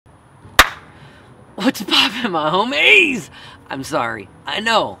What's poppin', my homies? I'm sorry. I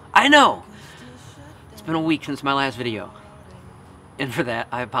know. It's been a week since my last video. And for that,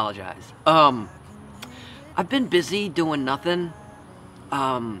 I apologize. I've been busy doing nothing.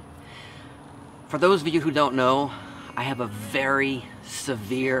 For those of you who don't know, I have a very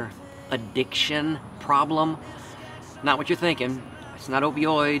severe addiction problem. Not what you're thinking. It's not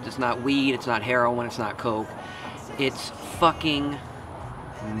opioids, it's not weed, it's not heroin, it's not coke. It's fucking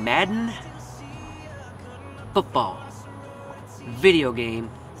Madden football video game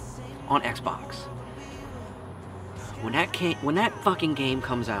on Xbox. When that fucking game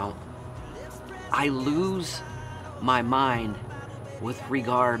comes out, I lose my mind with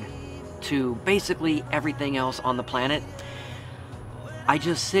regard to basically everything else on the planet. I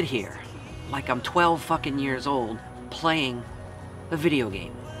just sit here like I'm 12 fucking years old playing a video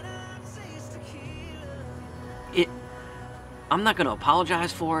game. I'm not gonna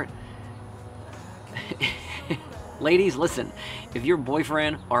apologize for it. Ladies, listen, if your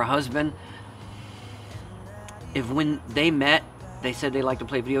boyfriend or husband, if when they met, they said they like to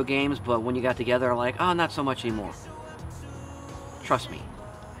play video games, but when you got together, are like, oh, not so much anymore. Trust me,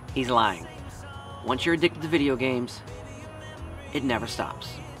 he's lying. Once you're addicted to video games, it never stops.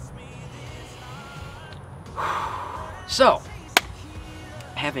 So,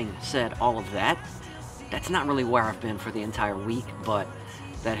 having said all of that, that's not really where I've been for the entire week, but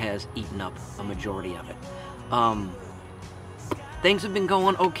that has eaten up a majority of it. Things have been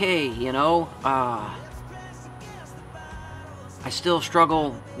going okay, you know. I still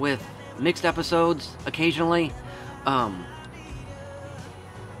struggle with mixed episodes occasionally, but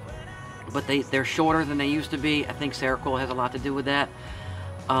they're shorter than they used to be. I think Seroquel has a lot to do with that.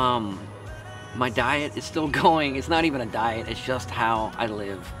 My diet is still going. It's not even a diet, it's just how I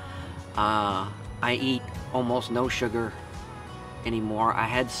live. I eat almost no sugar anymore. I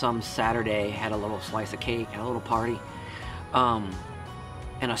had some Saturday, had a little slice of cake, had a little party, and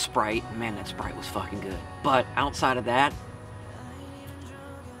a Sprite. Man, that Sprite was fucking good. But outside of that,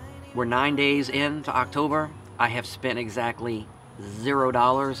 we're 9 days into October. I have spent exactly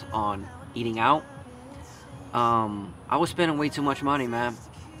 $0 on eating out. I was spending way too much money, man,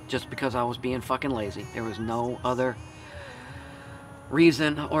 just because I was being fucking lazy. There was no other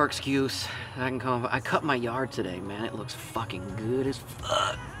reason or excuse I can come. I cut my yard today, man. It looks fucking good as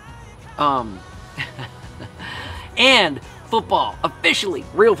fuck. And football, officially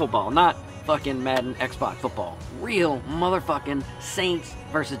real football, not fucking Madden Xbox football. Real motherfucking Saints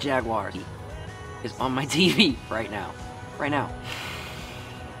versus Jaguars is on my TV right now.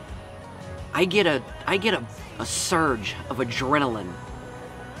 I get a surge of adrenaline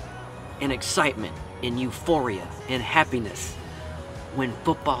and excitement and euphoria and happiness when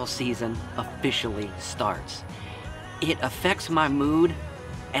football season officially starts. It affects my mood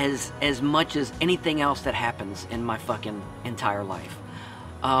as much as anything else that happens in my fucking entire life.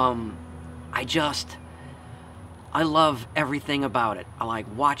 I love everything about it. I like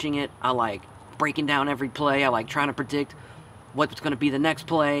watching it. I like breaking down every play. I like trying to predict what's going to be the next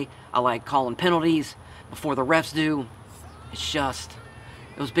play. I like calling penalties before the refs do. It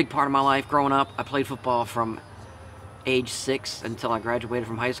was a big part of my life growing up. I played football from age 6 until I graduated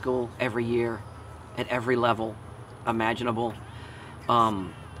from high school, every year, at every level imaginable.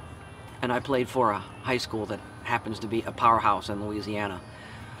 And I played for a high school that happens to be a powerhouse in Louisiana.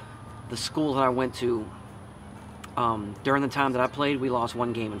 The school that I went to, during the time that I played, we lost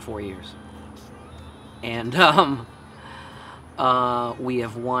 1 game in 4 years. And we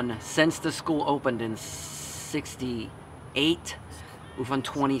have won, since the school opened in '68, we've won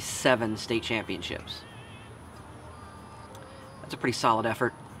 27 state championships. That's a pretty solid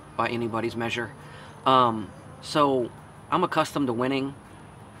effort by anybody's measure. So I'm accustomed to winning.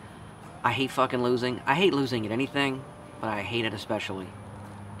 I hate fucking losing. I hate losing at anything, but I hate it especially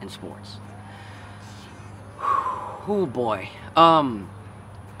in sports. Oh boy.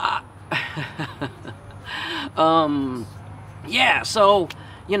 Yeah, so,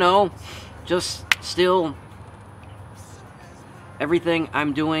 you know, just still, everything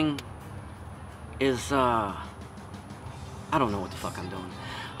I'm doing is, I don't know what the fuck I'm doing.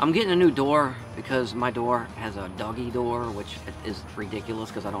 I'm getting a new door because my door has a doggy door, which is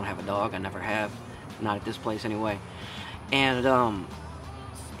ridiculous because I don't have a dog. I never have, not at this place anyway. And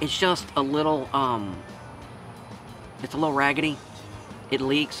it's just a little, it's a little raggedy. It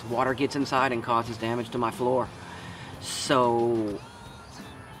leaks, water gets inside and causes damage to my floor. So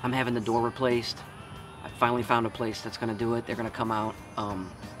I'm having the door replaced. I finally found a place that's gonna do it. They're gonna come out,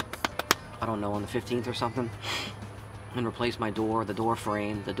 I don't know, on the 15th or something, and replace my door, the door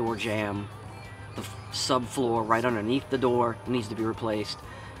frame, the door jamb, the subfloor right underneath the door needs to be replaced.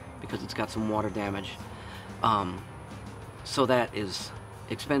 because it's got some water damage. So that is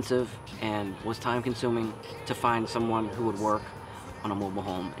expensive and was time consuming to find someone who would work on a mobile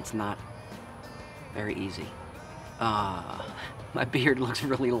home. It's not very easy. My beard looks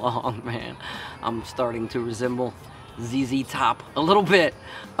really long, man. I'm starting to resemble ZZ Top a little bit.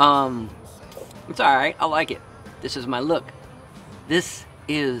 It's alright, I like it. This is my look. This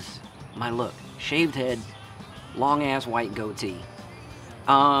is my look. Shaved head, long ass white goatee.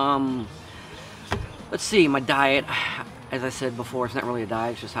 Let's see, my diet. As I said before, it's not really a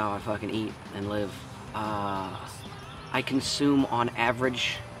diet, it's just how I fucking eat and live. I consume on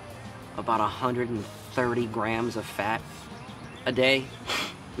average about 130 grams of fat a day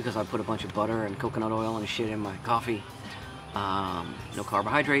because I put a bunch of butter and coconut oil and shit in my coffee. No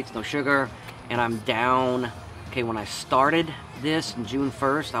carbohydrates, no sugar, and I'm down. Okay, when I started this June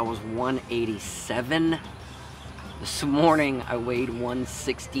 1st, I was 187. This morning I weighed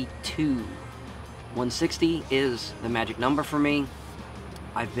 162. 160 is the magic number for me.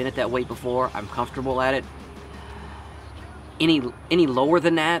 I've been at that weight before. I'm comfortable at it. Any lower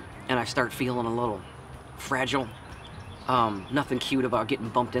than that, and I start feeling a little fragile. Nothing cute about getting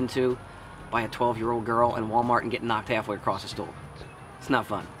bumped into by a 12-year-old girl in Walmart and getting knocked halfway across the store. It's not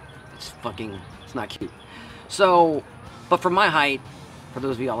fun. It's not cute. So, but for my height, for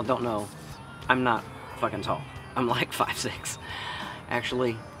those of y'all that don't know, I'm not fucking tall. I'm like 5'6".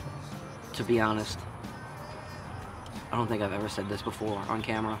 Actually, to be honest, I don't think I've ever said this before on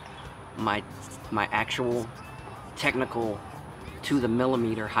camera. My actual technical to the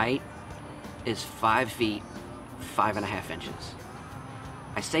millimeter height is 5 feet 5.5 inches.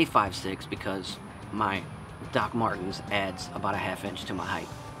 I say 5'6" because my Doc Martens adds about a ½ inch to my height,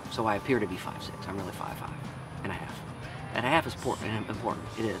 so I appear to be 5'6". I'm really 5'5.5". And a half is important.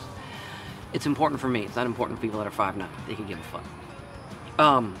 It is. It's important for me. It's not important for people that are 5'9". They can give a fuck.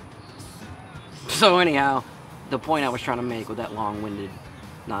 So anyhow, the point I was trying to make with that long-winded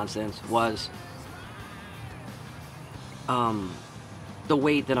nonsense was the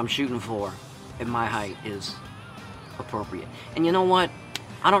weight that I'm shooting for at my height is appropriate. And you know what?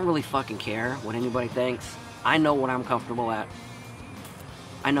 I don't really fucking care what anybody thinks. I know what I'm comfortable at.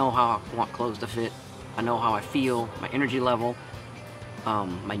 I know how I want clothes to fit. I know how I feel, my energy level,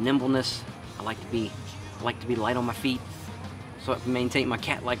 my nimbleness. I like to be light on my feet, so I can maintain my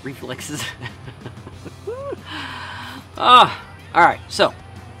cat-like reflexes. Alright, so,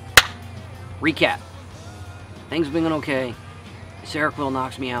 recap. Things have been going okay. Seroquel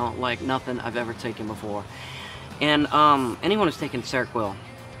knocks me out like nothing I've ever taken before. And anyone who's taken Seroquel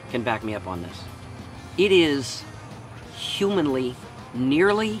can back me up on this. It is humanly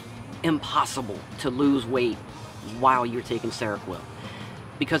nearly impossible to lose weight while you're taking Seroquel,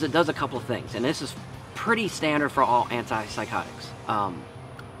 because it does a couple of things, and this is pretty standard for all antipsychotics.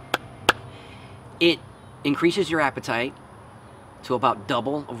 It increases your appetite to about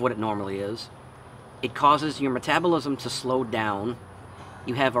double of what it normally is. It causes your metabolism to slow down.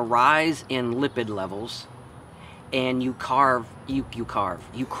 You have a rise in lipid levels, and you crave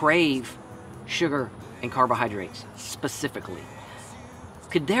sugar and carbohydrates specifically.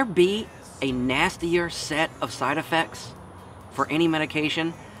 Could there be a nastier set of side effects for any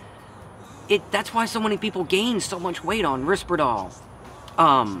medication? That's why so many people gain so much weight on Risperdal,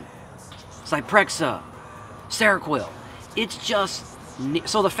 Zyprexa, Seroquel. It's just,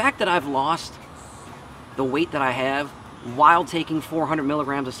 so the fact that I've lost the weight that I have while taking 400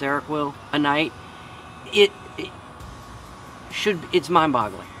 milligrams of Seroquel a night, it's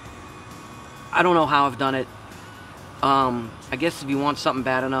mind-boggling. I don't know how I've done it. I guess if you want something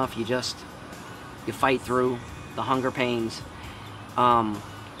bad enough, you fight through the hunger pains.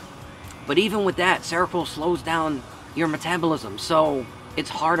 But even with that, Seroquel slows down your metabolism, so it's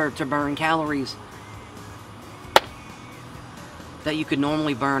harder to burn calories that you could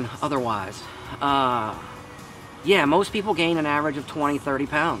normally burn otherwise. Yeah, most people gain an average of 20-30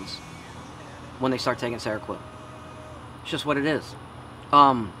 pounds when they start taking Seroquel. It's just what it is.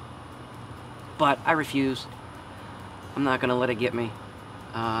 But I refuse. I'm not gonna let it get me.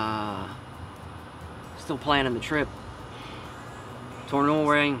 Still planning the trip. Torn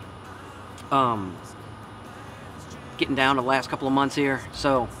Norway. Getting down to the last couple of months here,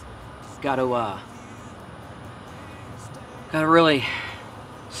 so gotta really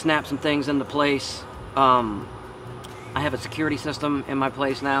snap some things into place. I have a security system in my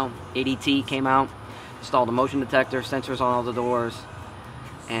place now. ADT came out, installed a motion detector, sensors on all the doors,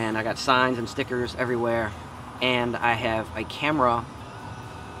 and I got signs and stickers everywhere. And I have a camera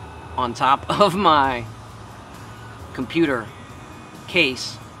on top of my computer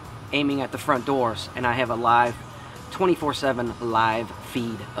case aiming at the front doors, and I have a live 24/7 live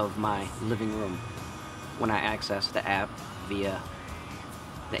feed of my living room when I access the app via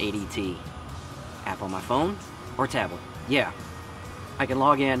the ADT app on my phone or tablet. Yeah, I can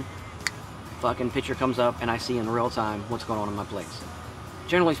log in, fucking picture comes up, and I see in real time what's going on in my place.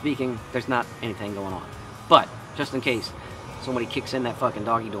 Generally speaking, there's not anything going on. But, just in case somebody kicks in that fucking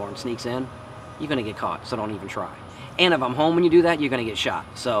doggy door and sneaks in, you're gonna get caught, so don't even try. And if I'm home when you do that, you're gonna get shot.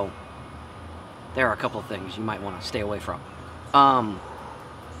 So, there are a couple of things you might want to stay away from.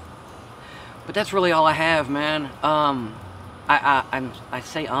 But that's really all I have, man. I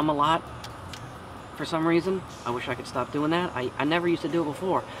say a lot for some reason. I wish I could stop doing that. I never used to do it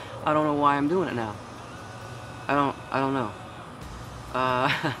before. I don't know why I'm doing it now. I don't know.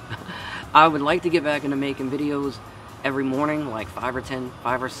 I would like to get back into making videos every morning, like 5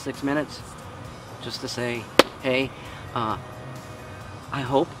 or 6 minutes, just to say, hey, I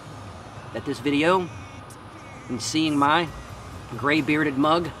hope that this video and seeing my gray bearded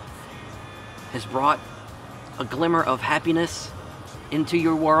mug has brought a glimmer of happiness into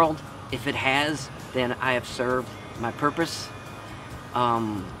your world. If it has, then I have served my purpose.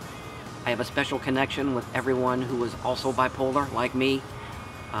 I have a special connection with everyone who is also bipolar, like me.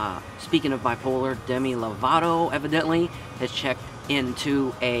 Speaking of bipolar, Demi Lovato evidently has checked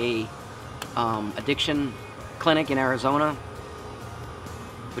into a addiction clinic in Arizona,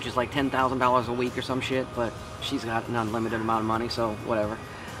 which is like $10,000 a week or some shit, but she's got an unlimited amount of money, so whatever.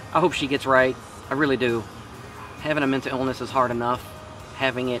 I hope she gets right. I really do. Having a mental illness is hard enough.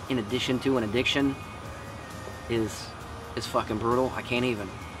 Having it in addition to an addiction is fucking brutal. I can't even.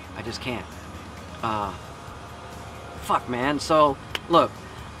 I just can't. Fuck, man. So, look,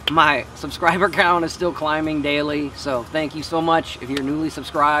 my subscriber count is still climbing daily, so thank you so much if you're newly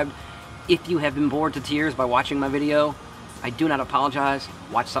subscribed. If you have been bored to tears by watching my video, I do not apologize.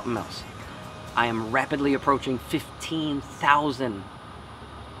 Watch something else. I am rapidly approaching 15,000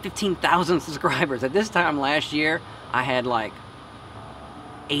 subscribers. At this time last year, I had like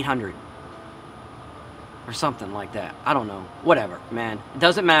 800 or something like that. I don't know. Whatever, man. It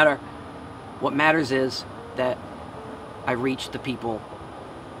doesn't matter. What matters is that I reach the people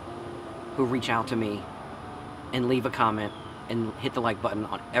who reach out to me and leave a comment and hit the like button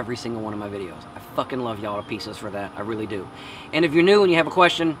on every single one of my videos. I fucking love y'all to pieces for that. I really do. And if you're new and you have a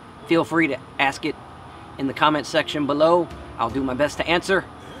question, feel free to ask it in the comment section below. I'll do my best to answer.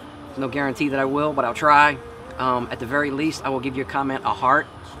 There's no guarantee that I will, but I'll try. At the very least, I will give your comment a heart,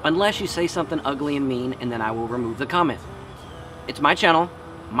 unless you say something ugly and mean, and then I will remove the comment. It's my channel,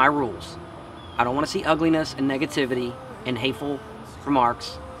 my rules. I don't want to see ugliness and negativity and hateful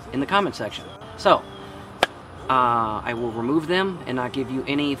remarks in the comment section. So, I will remove them and not give you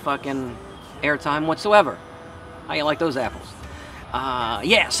any fucking airtime whatsoever. How you like those apples?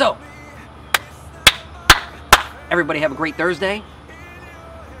 Yeah, so, everybody have a great Thursday.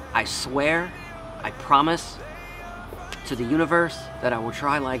 I swear, I promise to the universe that I will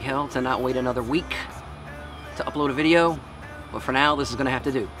try like hell to not wait another week to upload a video. But for now, this is going to have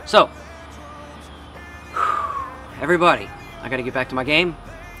to do. So, everybody, I got to get back to my game.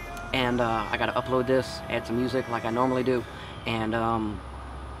 And I got to upload this, add some music like I normally do. And,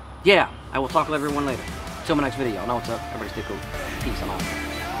 yeah, I will talk with everyone later. Till my next video. I know what's up. Everybody stay cool. Peace. I'm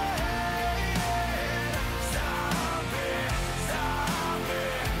out.